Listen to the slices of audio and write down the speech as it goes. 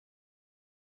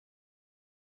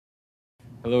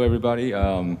Hello, everybody.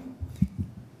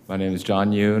 My name is Jang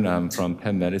Yoon. I'm from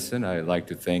Penn Medicine. I'd like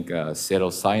to thank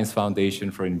Seattle Science Foundation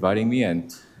for inviting me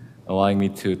and allowing me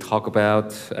to talk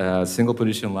about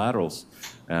single-position laterals.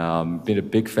 Been a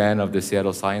big fan of the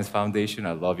Seattle Science Foundation.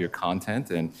 I love your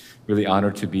content and really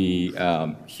honored to be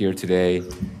here today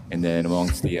and then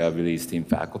amongst the really esteemed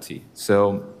faculty.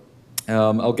 So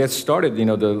I'll get started.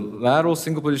 The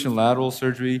single-position lateral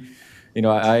surgery,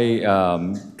 I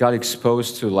got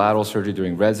exposed to lateral surgery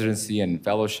during residency and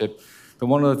fellowship. But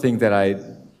one of the things that I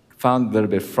found a little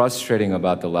bit frustrating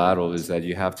about the lateral is that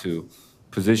you have to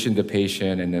position the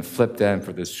patient and then flip them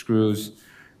for the screws.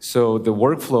 So the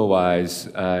workflow-wise,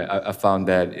 I found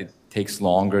that it takes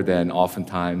longer than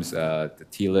oftentimes the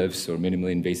T-lifts or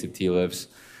minimally invasive T-lifts.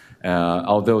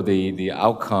 Although the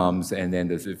outcomes and then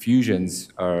the fusions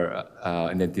are,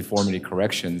 and the deformity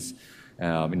corrections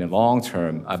in the long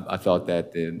term, I felt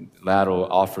that the lateral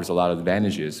offers a lot of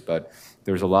advantages, but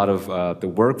there's a lot of the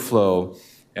workflow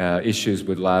issues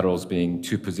with laterals being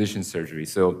two-position surgery.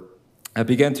 So I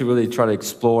began to really try to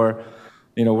explore,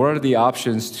 what are the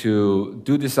options to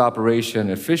do this operation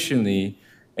efficiently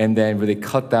and then really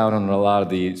cut down on a lot of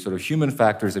the sort of human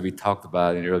factors that we talked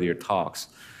about in earlier talks.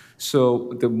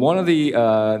 So one of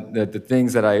the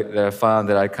things that I found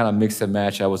that I kind of mix and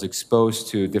match, I was exposed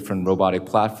to different robotic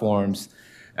platforms,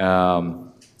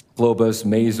 Globus,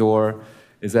 Mazor,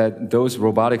 is that those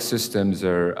robotic systems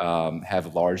have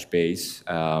a large base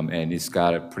and it's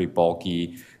got a pretty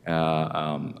bulky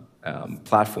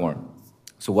platform.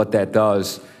 So what that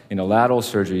does in a lateral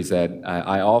surgery is that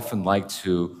I often like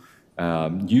to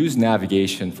use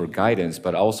navigation for guidance,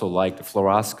 but also like the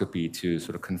fluoroscopy to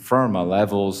sort of confirm my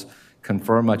levels,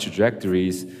 confirm my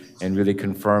trajectories, and really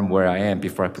confirm where I am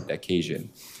before I put that cage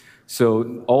in.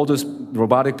 So all this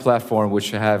robotic platform, which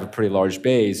have a pretty large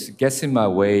base, gets in my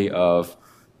way of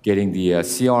getting the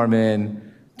C-arm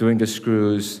in, doing the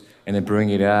screws, and then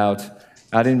bringing it out.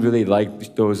 I didn't really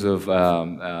like those of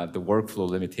the workflow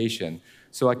limitation.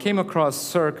 So I came across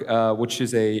Cirq, which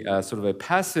is a sort of a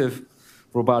passive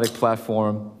robotic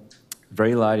platform,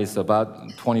 very light. It's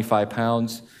about 25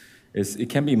 pounds. It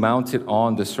can be mounted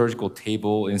on the surgical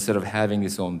table instead of having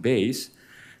its own base.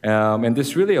 And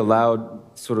this really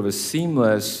allowed sort of a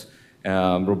seamless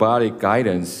robotic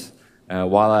guidance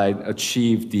while I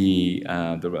achieved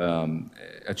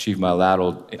achieve my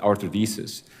lateral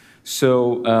arthrodesis.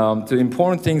 So the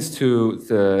important things to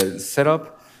set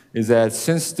up is that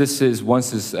since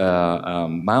once it's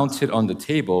mounted on the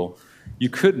table, you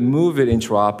could move it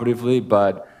intraoperatively,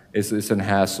 but it's a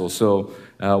hassle. So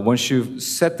once you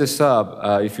set this up,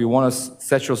 if you want to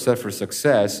set yourself for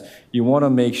success, you want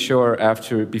to make sure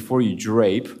before you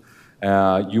drape,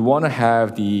 you want to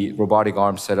have the robotic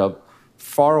arm set up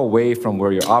far away from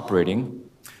where you're operating,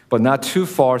 but not too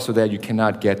far so that you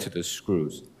cannot get to the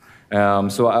screws.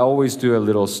 So I always do a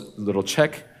little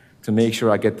check to make sure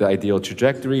I get the ideal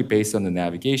trajectory based on the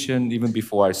navigation, even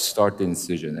before I start the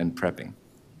incision and prepping.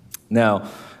 Now,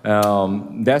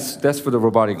 that's for the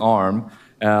robotic arm.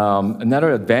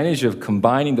 Another advantage of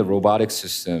combining the robotic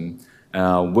system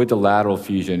with the lateral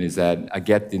fusion is that I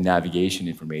get the navigation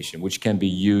information, which can be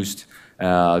used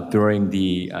during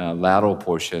the lateral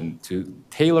portion to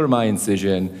tailor my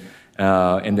incision,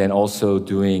 and then also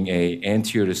doing an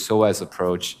anterior to psoas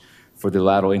approach for the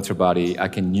lateral interbody. I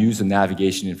can use the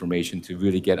navigation information to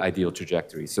really get ideal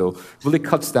trajectory. So really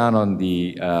cuts down on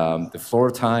the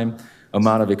floor time,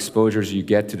 amount of exposures you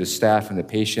get to the staff and the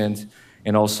patient.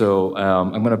 And also,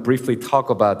 I'm going to briefly talk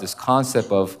about this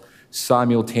concept of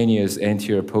simultaneous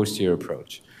anterior-posterior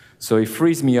approach. So it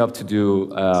frees me up to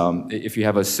do, if you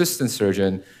have an assistant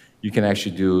surgeon, you can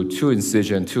actually do two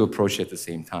incision, two approach at the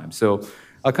same time. So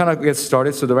I'll kind of get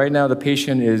started. So right now, the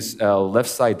patient is left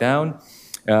side down.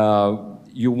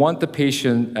 You want the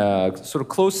patient sort of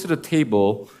close to the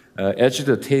table, edge of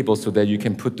the table, so that you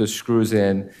can put the screws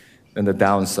in the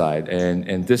downside.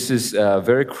 And this is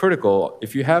very critical.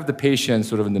 If you have the patient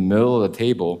sort of in the middle of the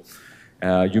table,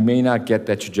 you may not get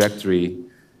that trajectory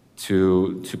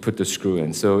to put the screw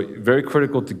in. So very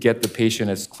critical to get the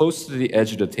patient as close to the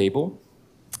edge of the table.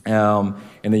 And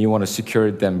then you want to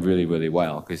secure them really, really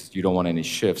well because you don't want any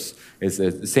shifts. It's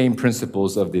the same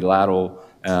principles of the lateral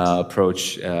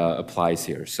approach applies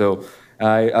here. So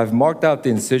I've marked out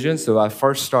the incision. So I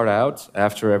first start out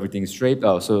after everything's draped.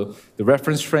 So the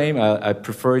reference frame, I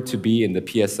prefer it to be in the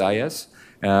PSIS.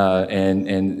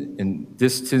 And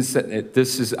this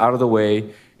is out of the way,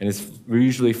 and it's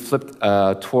usually flipped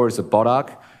towards the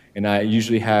buttock. And I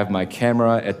usually have my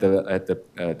camera at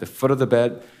the foot of the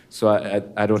bed, so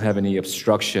I don't have any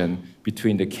obstruction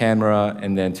between the camera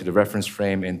and then to the reference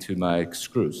frame and to my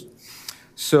screws.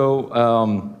 So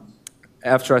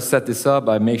after I set this up,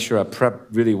 I make sure I prep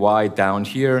really wide down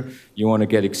here. You want to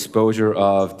get exposure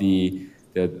of the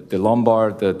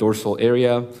lumbar, the dorsal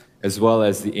area, as well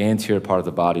as the anterior part of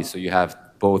the body. So you have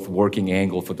both working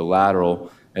angle for the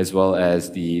lateral as well as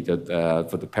for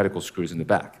the pedicle screws in the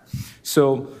back.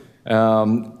 So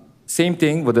same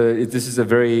thing with this is a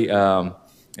very,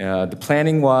 the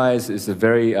planning wise is a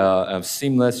very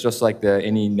seamless, just like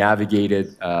any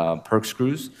navigated Perk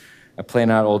screws. I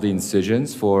plan out all the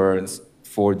incisions for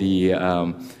the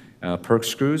Perk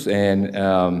screws, and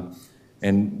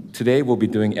today we'll be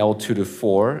doing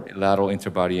L2-4 lateral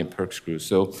interbody and Perk screws.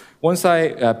 So once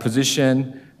I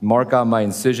mark out my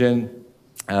incision,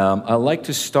 I like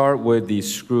to start with the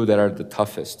screw that are the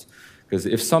toughest, because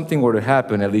if something were to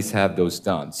happen, at least have those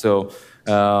done. So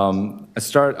I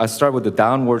start with the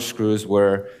downward screws,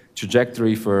 where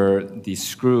trajectory for the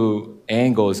screw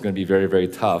angle is going to be very, very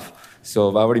tough. So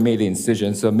I've already made the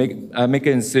incision. So I make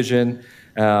an incision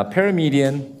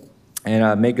paramedian, and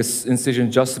I make an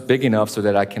incision just big enough so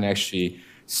that I can actually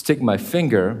stick my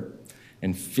finger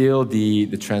and feel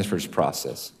the transverse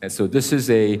process. And so this is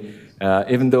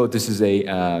even though this is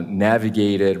a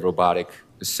navigated robotic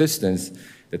assistance,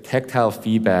 the tactile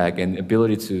feedback and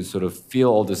ability to sort of feel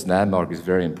all this landmark is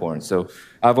very important. So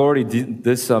I've already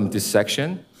did some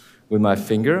dissection with my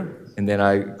finger, and then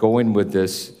I go in with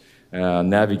this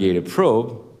navigated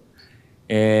probe.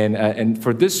 And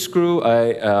for this screw,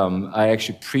 I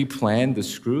actually pre-planned the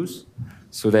screws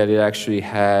so that it actually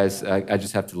has, I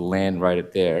just have to land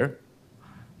right there.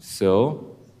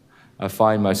 So I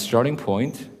find my starting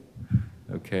point,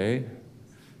 okay?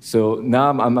 So now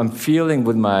I'm feeling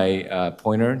with my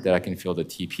pointer that I can feel the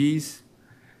TPs,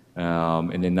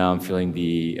 and then now I'm feeling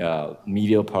the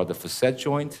medial part of the facet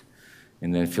joint,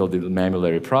 and then feel the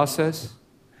mammillary process.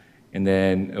 And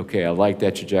then, okay, I like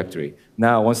that trajectory.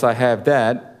 Now, once I have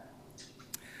that,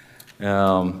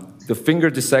 the finger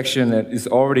dissection is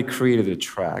already created a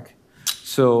track.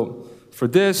 So for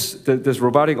this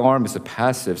robotic arm is a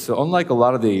passive. So unlike a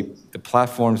lot of the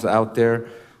platforms out there,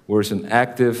 where it's an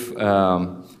active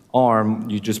arm,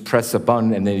 you just press a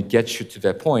button and then it gets you to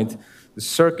that point, the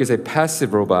Cirq is a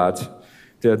passive robot.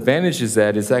 The advantage is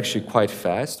that it's actually quite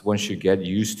fast once you get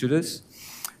used to this.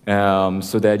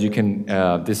 So that you can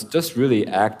this just really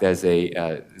act as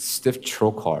a stiff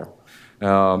trocar,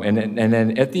 and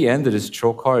then at the end of this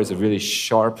trocar is a really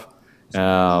sharp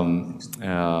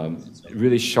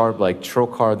like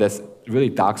trocar that's really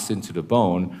docks into the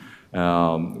bone,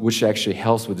 which actually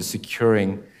helps with the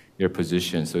securing your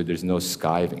position, so there's no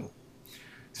skiving.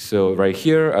 So right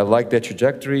here, I like that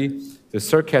trajectory. The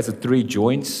Cirq has 3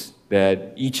 joints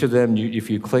that each of them, if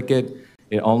you click it,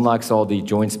 it unlocks all the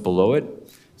joints below it.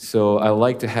 So I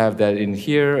like to have that in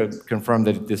here, confirm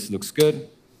that this looks good.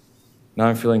 Now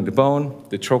I'm feeling the bone.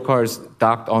 The trocar is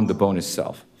docked on the bone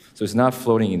itself. So it's not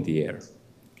floating in the air,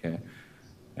 okay?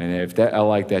 And if I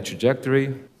like that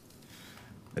trajectory,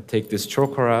 I take this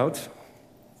trocar out.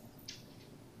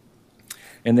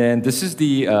 And then this is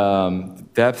the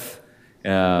depth,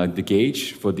 the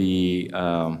gauge for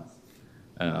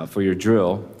your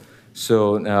drill.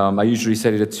 So I usually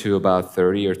set it to about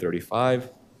 30 or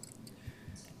 35.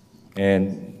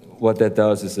 And what that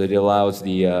does is it allows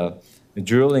the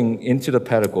drilling into the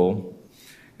pedicle,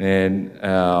 and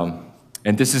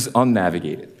this is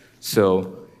unnavigated.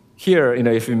 So here,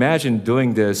 if you imagine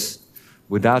doing this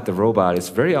without the robot, it's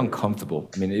very uncomfortable.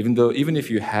 I mean, even if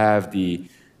you have the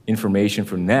information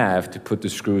from nav to put the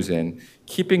screws in,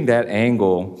 keeping that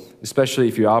angle, especially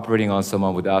if you're operating on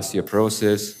someone with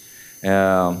osteoporosis,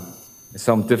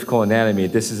 some difficult anatomy,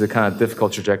 this is a kind of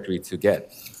difficult trajectory to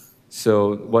get.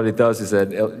 So what it does is that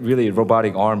really a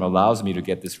robotic arm allows me to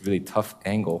get this really tough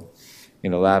angle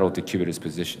in a lateral decubitus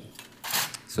position.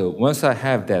 So once I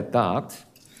have that docked,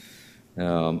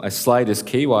 I slide this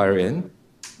K-wire in,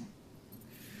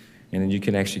 and then you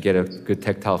can actually get a good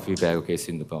tactile feedback, okay, it's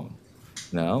in the bone.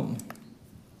 Now,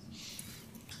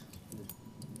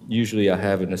 usually I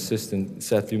have an assistant,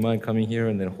 Seth, do you mind coming here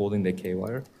and then holding the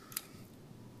K-wire?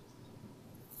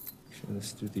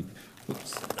 Let's do the,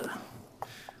 oops.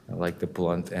 I like the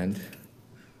blunt end.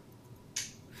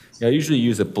 Yeah, I usually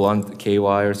use a blunt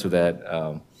K-wire so that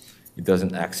it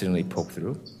doesn't accidentally poke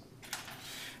through.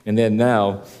 And then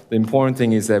now, the important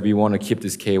thing is that we want to keep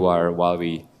this K-wire while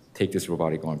we take this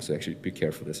robotic arm. So actually, be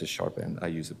careful, this is sharp end. I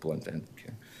use a blunt end.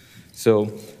 Okay.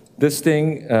 So this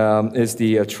thing is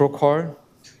the trocar.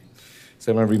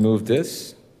 So I'm going to remove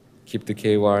this, keep the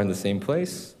K-wire in the same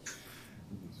place,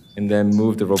 and then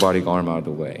move the robotic arm out of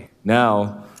the way.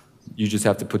 Now, you just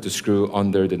have to put the screw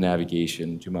under the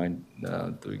navigation. Do you mind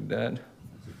doing that?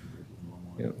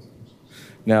 Yep.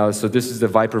 Now, so this is the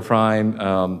Viper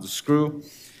Prime screw.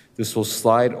 This will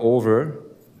slide over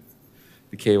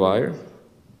the K-wire.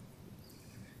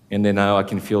 And then now I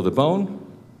can feel the bone.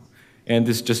 And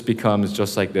this just becomes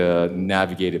just like the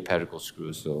navigated pedicle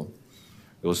screw. So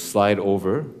it will slide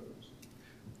over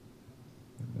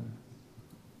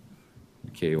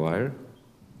the K-wire.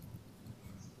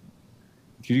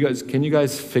 Can you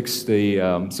guys fix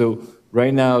the, so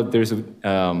right now there's a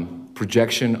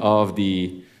projection of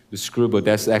the screw, but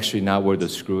that's actually not where the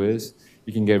screw is.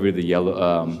 You can get rid of the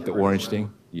yellow, the orange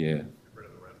thing. Yeah.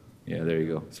 Yeah, there you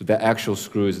go. So that actual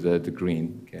screw is the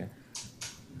green, okay?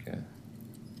 Okay.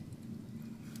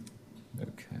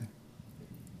 Okay.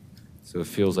 So it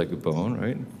feels like a bone,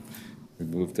 right?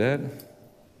 Remove that.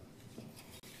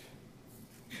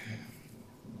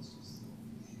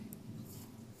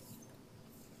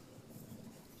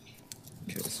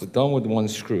 Okay, so done with one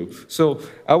screw. So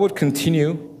I would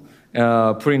continue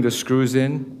putting the screws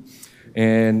in.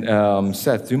 And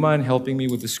Seth, do you mind helping me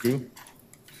with the screw?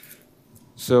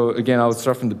 So again, I'll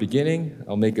start from the beginning.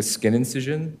 I'll make a skin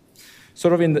incision,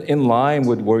 sort of in line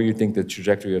with where you think the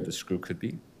trajectory of the screw could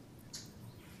be.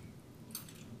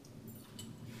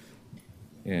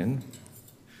 And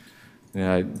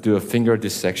I do a finger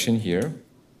dissection here.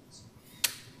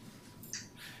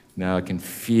 Now I can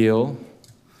feel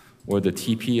where the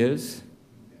TP is.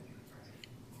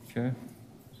 Okay.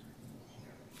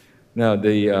 Now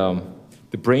the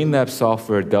Brainlab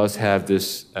software does have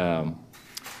this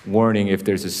warning if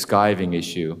there's a skiving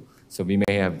issue, so we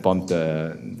may have bumped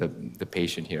the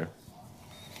patient here.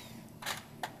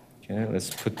 Okay, let's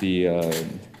put the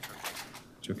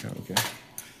okay.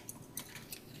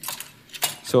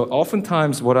 So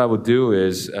oftentimes what I would do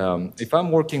is, if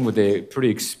I'm working with a pretty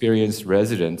experienced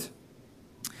resident,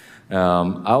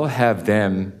 I'll have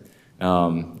them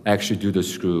actually do the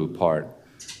screw part.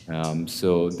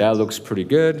 So that looks pretty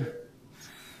good.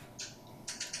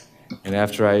 And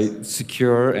after I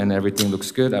secure and everything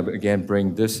looks good, I again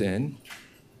bring this in.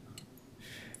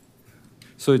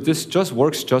 So this just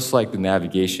works just like the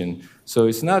navigation. So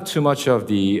it's not too much of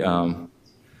the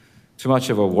too much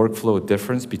of a workflow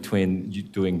difference between you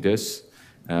doing this,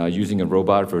 using a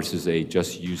robot versus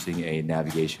just using a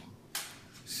navigation.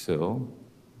 So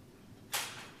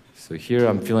here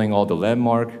I'm feeling all the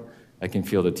landmark. I can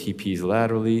feel the TPs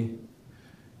laterally.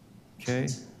 Okay.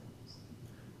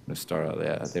 Let's start out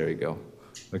there. There we go.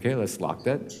 Okay, let's lock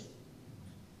that.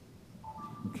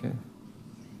 Okay.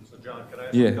 So John, can I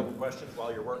ask you a couple questions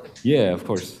while you're working? Yeah, of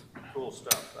course. Cool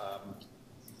stuff.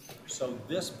 So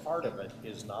this part of it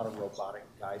is not a robotic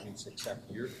guidance except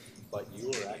but you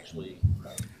are actually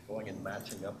going and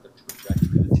matching up the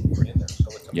trajectory that you put in there. So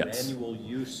it's a manual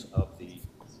use of the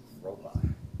robot.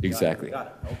 Exactly. Got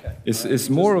it. Okay. It's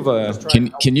more of a.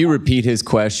 Can you repeat his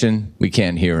question? We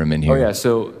can't hear him in here. Oh yeah.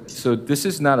 So this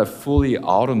is not a fully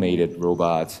automated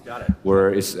robot. Got it.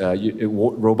 Where it's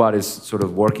robot is sort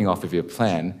of working off of your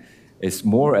plan. It's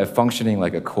more a functioning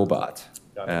like a cobot.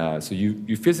 So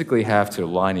you physically have to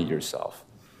align it yourself.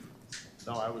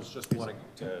 No, I was just wanting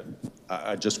to.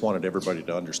 I just wanted everybody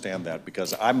to understand that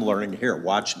because I'm learning here,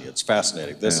 watching you. It's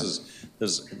fascinating. This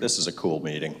is a cool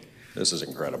meeting. This is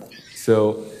incredible.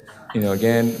 So,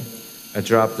 again, I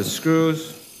drop the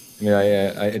screws.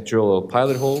 I drill a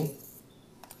pilot hole.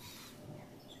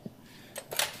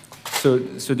 So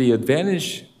the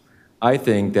advantage, I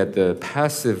think, that the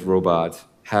passive robot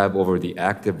have over the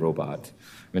active robot.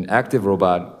 Active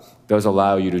robot does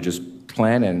allow you to just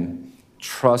plan and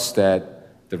trust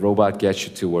that the robot gets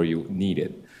you to where you need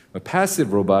it. A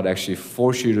passive robot actually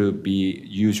forces you to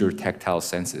use your tactile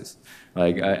senses.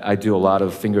 Like I do a lot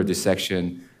of finger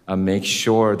dissection. I make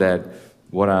sure that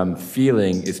what I'm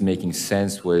feeling is making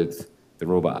sense with the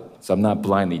robot. So I'm not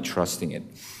blindly trusting it.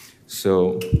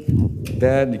 So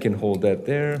that, you can hold that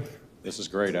there. This is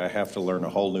great. I have to learn a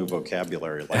whole new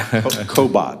vocabulary, like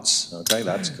cobots. Okay,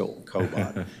 that's cool,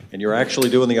 cobot. And you're actually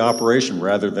doing the operation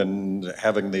rather than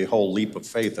having the whole leap of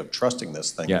faith of trusting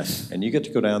this thing. Yes. And you get to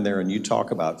go down there and you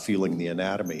talk about feeling the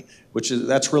anatomy,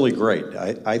 that's really great.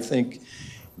 I think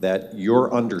that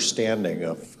your understanding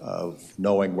of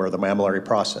knowing where the mammillary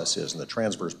process is and the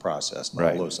transverse process and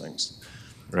all those things.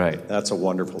 Right. That's a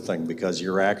wonderful thing because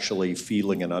you're actually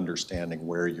feeling and understanding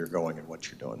where you're going and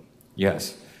what you're doing.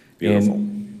 Yes. Beautiful.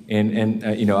 And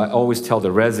I always tell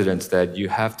the residents that you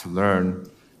have to learn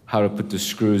how to put the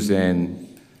screws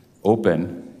in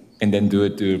open and then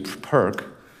do perk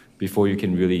before you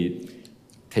can really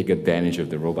take advantage of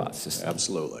the robot system.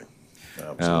 Absolutely.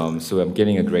 So I'm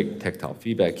getting a great tactile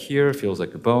feedback here, feels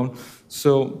like a bone.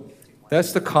 So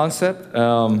that's the concept.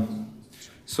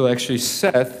 So actually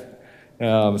Seth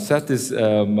is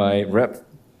my rep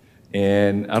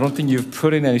And I don't think you've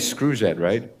put in any screws yet,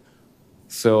 right?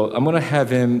 So I'm gonna have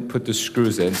him put the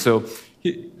screws in. So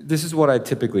this is what I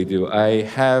typically do.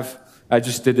 I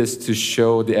just did this to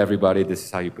show everybody this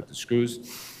is how you put the screws.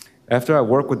 After I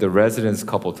work with the residents a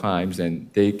couple times and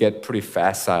they get pretty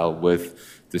facile with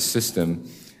the system,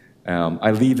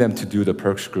 I leave them to do the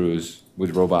perk screws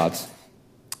with robots,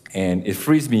 and it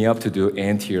frees me up to do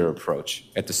anterior approach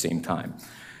at the same time.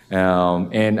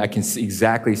 And I can see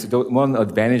exactly, so one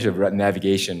advantage of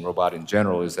navigation robot in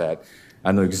general is that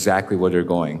I know exactly where they're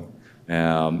going.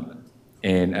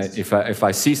 If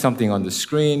I see something on the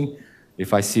screen,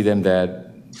 if I see them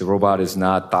that the robot is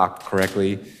not docked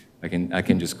correctly, I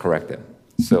can just correct them.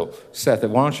 So Seth,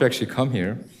 why don't you actually come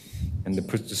here and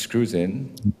put the screws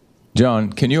in.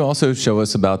 John, can you also show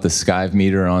us about the skive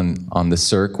meter on the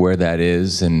Cirq, where that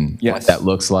is and what that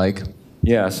looks like?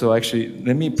 Yeah, so actually,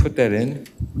 let me put that in.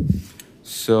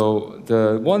 So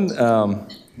the one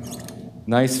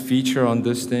nice feature on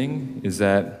this thing is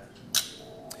that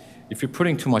if you're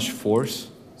putting too much force,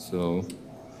 so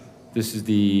this is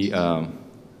the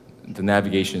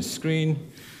navigation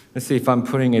screen. Let's say if I'm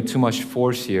putting too much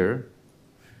force here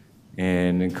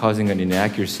and causing an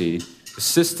inaccuracy, the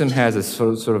system has a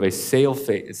sort of a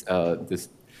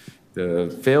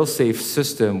the fail-safe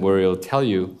system where it'll tell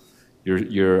you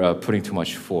you're putting too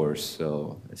much force.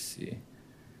 So let's see.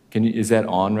 Is that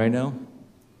on right now?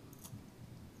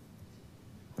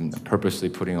 I'm purposely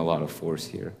putting a lot of force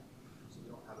here.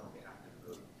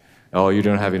 Oh, you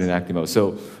don't have it in active mode.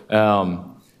 So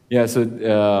yeah, so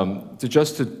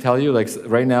just to tell you, like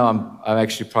right now I'm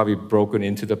actually probably broken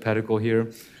into the pedicle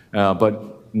here,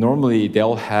 but normally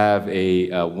they'll have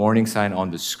a warning sign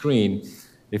on the screen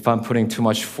if I'm putting too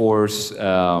much force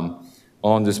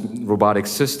on this robotic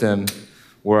system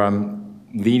where I'm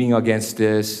leaning against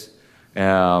this,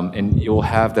 and you'll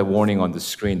have that warning on the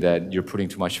screen that you're putting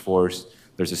too much force.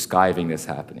 There's a skiving that's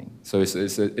happening. So it's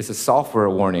a software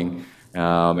warning,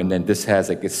 and then this has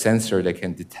like a sensor that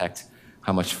can detect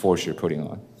how much force you're putting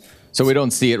on. So we don't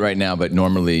see it right now, but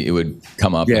normally it would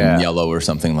come up in yellow or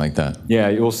something like that. Yeah,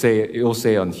 it will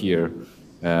say on here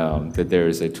that there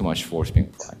is too much force being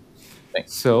applied.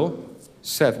 Thanks. So,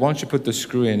 Seth, why don't you put the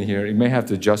screw in here? You may have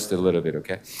to adjust it a little bit,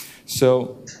 okay?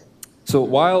 So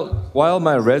while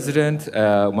my resident,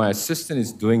 my assistant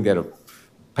is doing that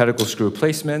pedicle screw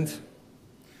placement,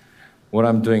 what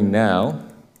I'm doing now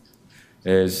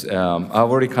is I've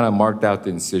already kind of marked out the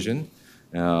incision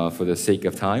for the sake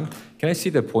of time. Can I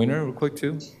see the pointer real quick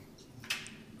too?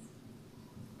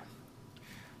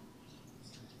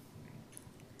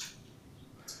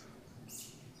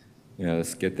 Yeah,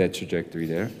 let's get that trajectory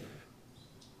there.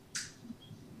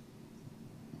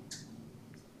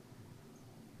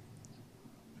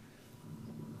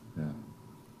 Yeah.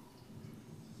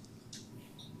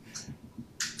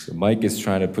 So Mike is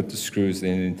trying to put the screws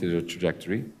into the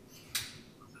trajectory.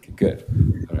 Okay, good.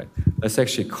 All right. Let's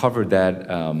actually cover that.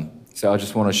 So I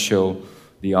just want to show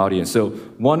the audience. So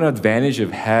one advantage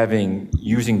of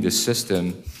using this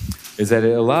system is that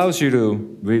it allows you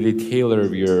to really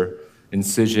tailor your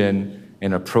incision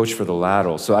and approach for the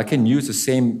lateral. So I can use the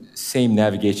same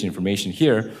navigation information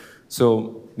here.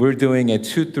 So we're doing a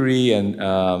 2-3 and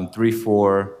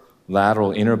 3-4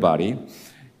 lateral inner body.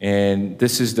 And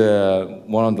this is the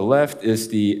one on the left is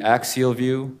the axial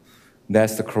view.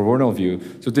 That's the coronal view.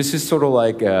 So this is sort of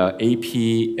like AP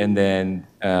and then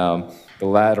the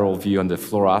lateral view on the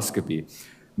fluoroscopy.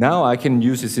 Now I can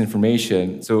use this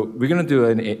information. So we're going to do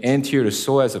an anterior to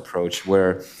psoas approach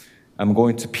where I'm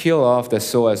going to peel off the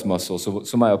psoas muscle.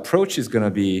 So my approach is going to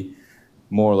be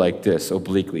more like this,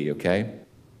 obliquely, okay?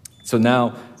 So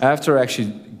now, after I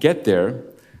actually get there,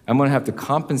 I'm going to have to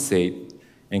compensate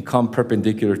and come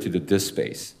perpendicular to the disc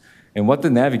space. And what the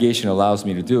navigation allows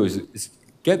me to do is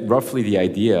get roughly the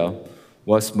idea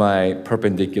what's my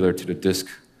perpendicular to the disc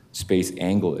space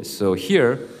angle is. So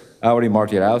here, I already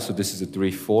marked it out. So this is a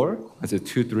 3-4. That's a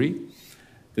 2-3.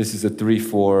 This is a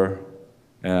 3-4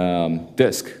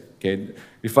 disc. Okay.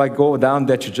 If I go down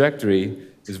that trajectory,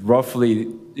 it's roughly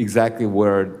exactly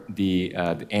where the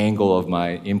angle of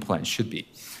my implant should be.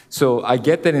 So I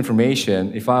get that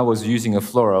information. If I was using a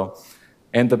fluoro,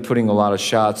 end up putting a lot of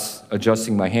shots,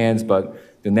 adjusting my hands,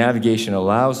 but the navigation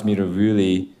allows me to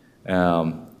really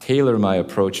tailor my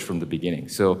approach from the beginning.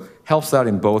 So helps out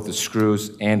in both the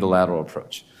screws and the lateral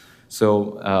approach.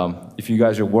 So if you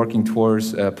guys are working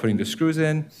towards putting the screws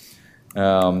in,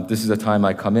 this is the time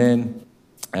I come in.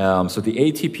 So the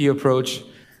ATP approach,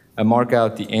 I mark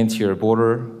out the anterior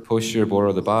border, posterior border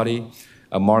of the body.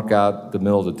 I mark out the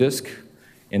middle of the disc,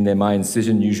 and then my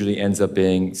incision usually ends up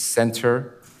being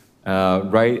center,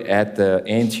 right at the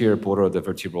anterior border of the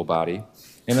vertebral body.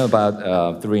 and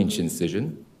about 3-inch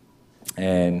incision.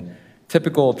 And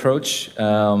typical approach,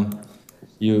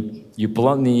 you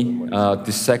bluntly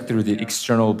dissect through the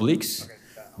external obliques,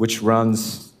 which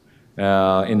runs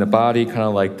in the body kind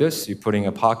of like this. You're putting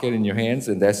a pocket in your hands,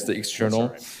 and that's the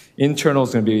external. Internal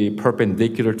is going to be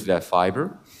perpendicular to that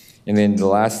fiber. And then the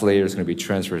last layer is going to be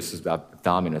transverse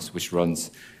abdominis, which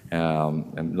runs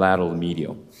lateral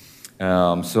medial.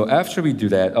 So after we do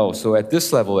that, so at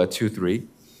this level, at 2-3,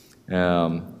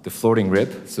 the floating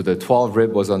rib, so the 12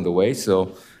 rib was on the way.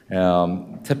 So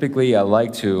typically I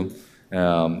like to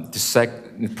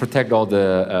protect all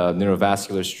the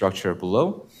neurovascular structure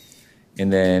below,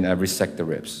 and then I resect the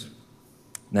ribs.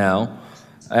 Now,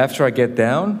 after I get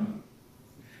down,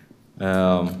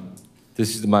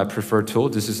 this is my preferred tool.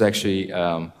 This is actually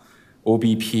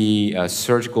OBP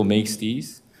Surgical makes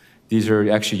these. These are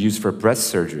actually used for breast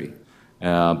surgery,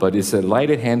 but it's a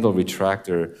lighted handle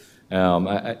retractor.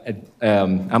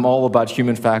 I'm all about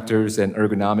human factors and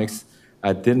ergonomics.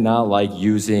 I did not like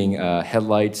using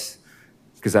headlights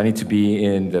because I need to be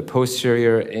in the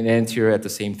posterior and anterior at the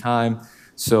same time.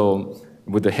 So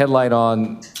with the headlight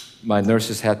on, my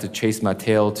nurses had to chase my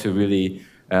tail to really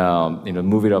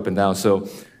move it up and down. So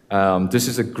this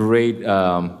is a great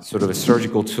sort of a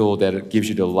surgical tool that gives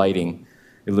you the lighting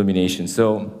illumination.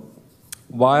 So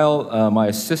while my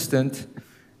assistant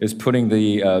is putting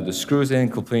the screws in,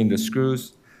 completing the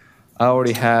screws, I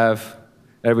already have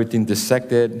everything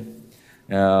dissected.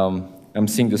 I'm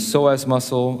seeing the psoas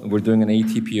muscle. We're doing an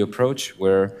ATP approach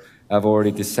where I've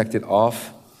already dissected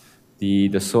off the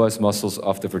psoas muscles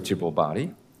off the vertebral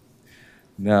body.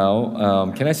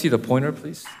 Now, can I see the pointer,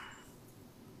 please?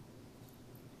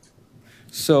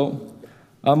 So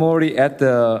I'm already at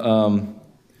the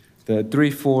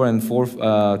 3-4 and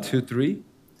 4-2-3.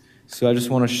 So I just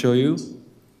want to show you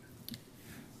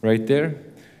right there.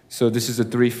 So this is a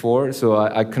 3-4. So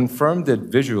I confirmed it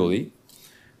visually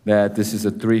that this is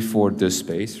a 3-4 disk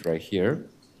space right here.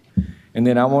 And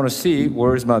then I want to see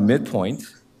where is my midpoint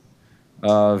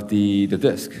of the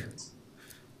disk.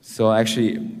 So I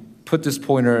actually put this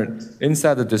pointer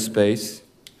inside the disk space.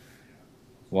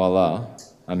 Voila,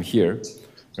 I'm here,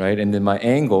 right? And then my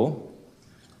angle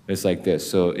is like this.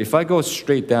 So if I go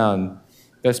straight down,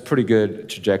 that's pretty good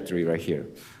trajectory right here.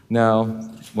 Now,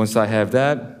 once I have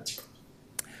that,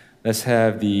 let's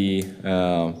have the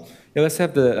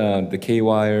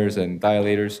K-wires and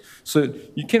dilators. So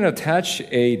you can attach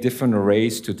different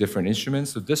arrays to different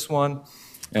instruments. So this one,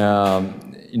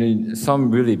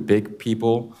 some really big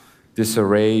people, this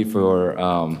array for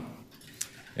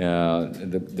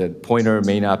the pointer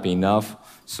may not be enough.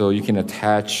 So you can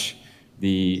attach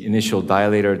the initial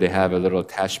dilator. They have a little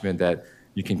attachment that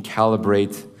you can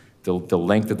calibrate the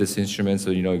length of this instrument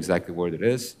so you know exactly where it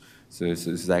is. So it's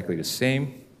exactly the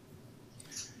same.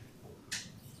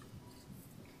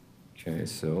 Okay,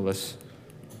 so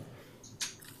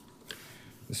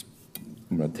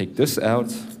I'm going to take this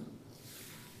out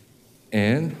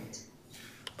and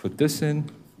put this in.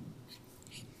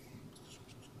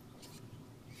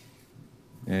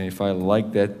 And if I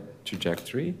like that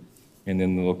trajectory and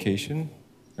then the location,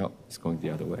 oh, it's going the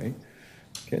other way.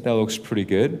 Okay, that looks pretty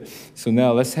good. So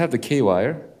now let's have the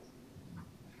K-wire.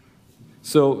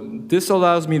 So this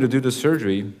allows me to do the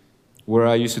surgery where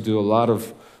I used to do a lot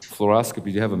of fluoroscopy.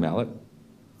 Do you have a mallet?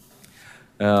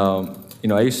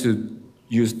 I used to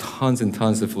use tons and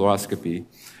tons of fluoroscopy,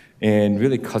 and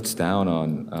really cuts down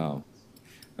on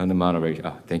the amount of radiation.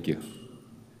 Oh, thank you.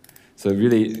 So it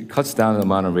really cuts down the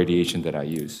amount of radiation that I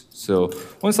use. So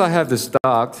once I have this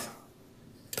docked,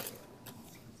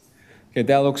 okay,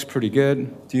 that looks pretty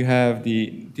good. Do you have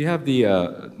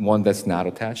the one that's not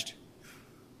attached?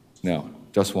 No,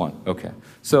 just one. Okay.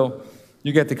 So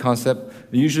you get the concept.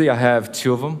 Usually I have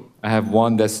two of them. I have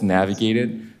one that's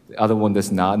navigated, the other one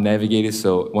that's not navigated.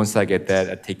 So once I get that,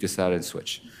 I take this out and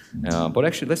switch. But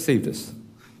actually, let's save this.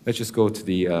 Let's just go to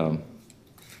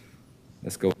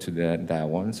that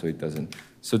one so it doesn't.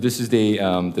 So this is the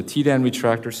TDAN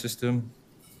retractor system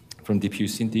from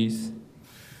Diffuse Synthes.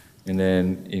 And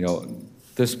then,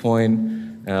 at this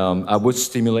point, I would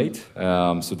stimulate.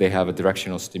 So they have a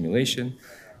directional stimulation.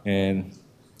 And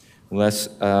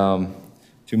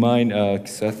do you mind,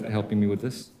 Seth, helping me with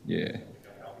this? Yeah.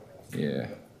 Yeah.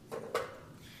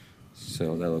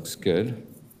 So that looks good.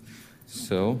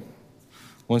 So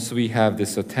once we have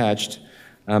this attached,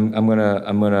 I'm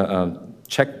gonna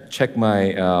check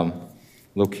my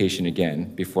location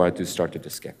again before I do start the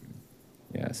discectomy.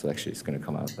 Yeah. So actually, it's gonna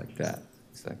come out like that.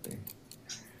 Exactly.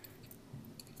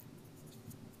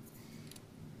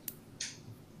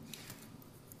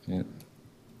 Yeah.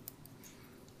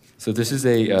 So this is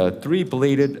a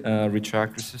 3-bladed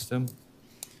retractor system.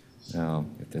 I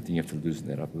think you have to loosen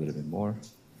that up a little bit more.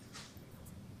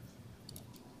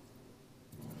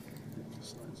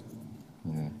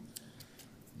 Yeah.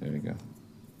 There we go.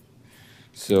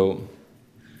 So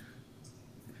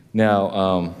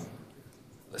now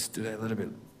let's do that a little bit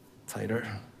tighter.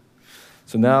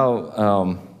 So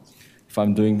now if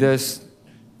I'm doing this,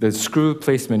 the screw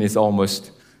placement is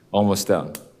almost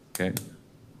done. Okay.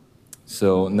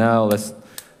 So now let's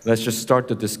just start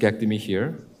the discectomy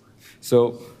here.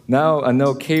 So now I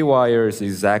know K-wire is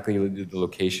exactly the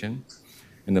location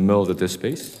in the middle of the disk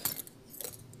space.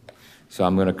 So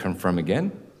I'm going to confirm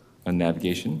again on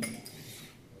navigation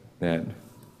that.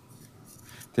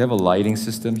 Do you have a lighting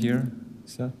system here?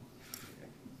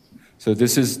 So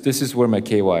this is where my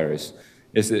K-wire is.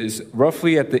 It's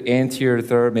roughly at the anterior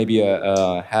third, maybe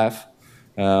a half.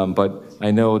 But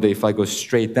I know that if I go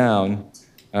straight down,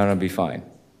 I'm going to be fine.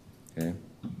 Okay.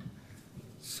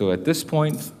 So at this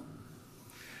point,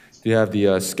 do you have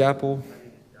the scalpel?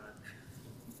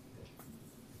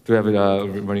 Do we have it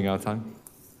running out of time?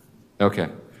 Okay.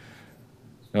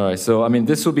 All right. So I mean,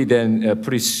 this will be then a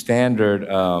pretty standard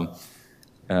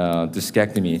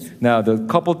discectomy. Now, the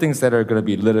couple things that are going to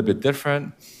be a little bit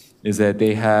different is that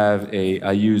they have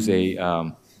I use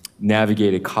a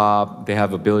navigated cob. They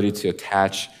have ability to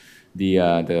attach the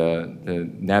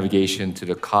navigation to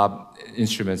the cob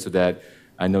instrument so that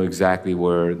I know exactly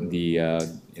where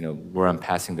where I'm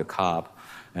passing the cob.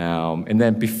 And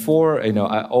then before,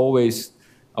 I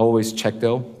always check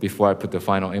though, before I put the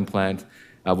final implant,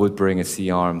 I would bring a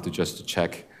C-arm just to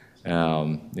check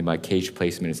if my cage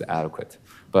placement is adequate.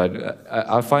 But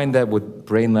I find that with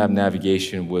Brainlab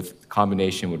navigation, with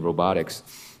combination with robotics,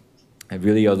 it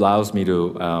really allows me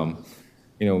to,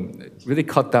 really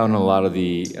cut down on a lot of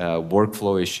the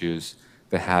workflow issues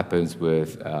that happens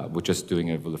with just doing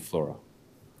it with the Flora.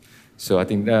 So I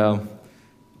think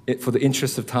for the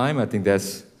interest of time, I think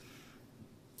that's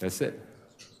it.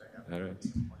 All right.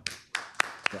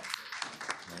 Yeah.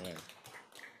 All right.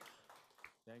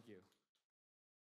 Thank you.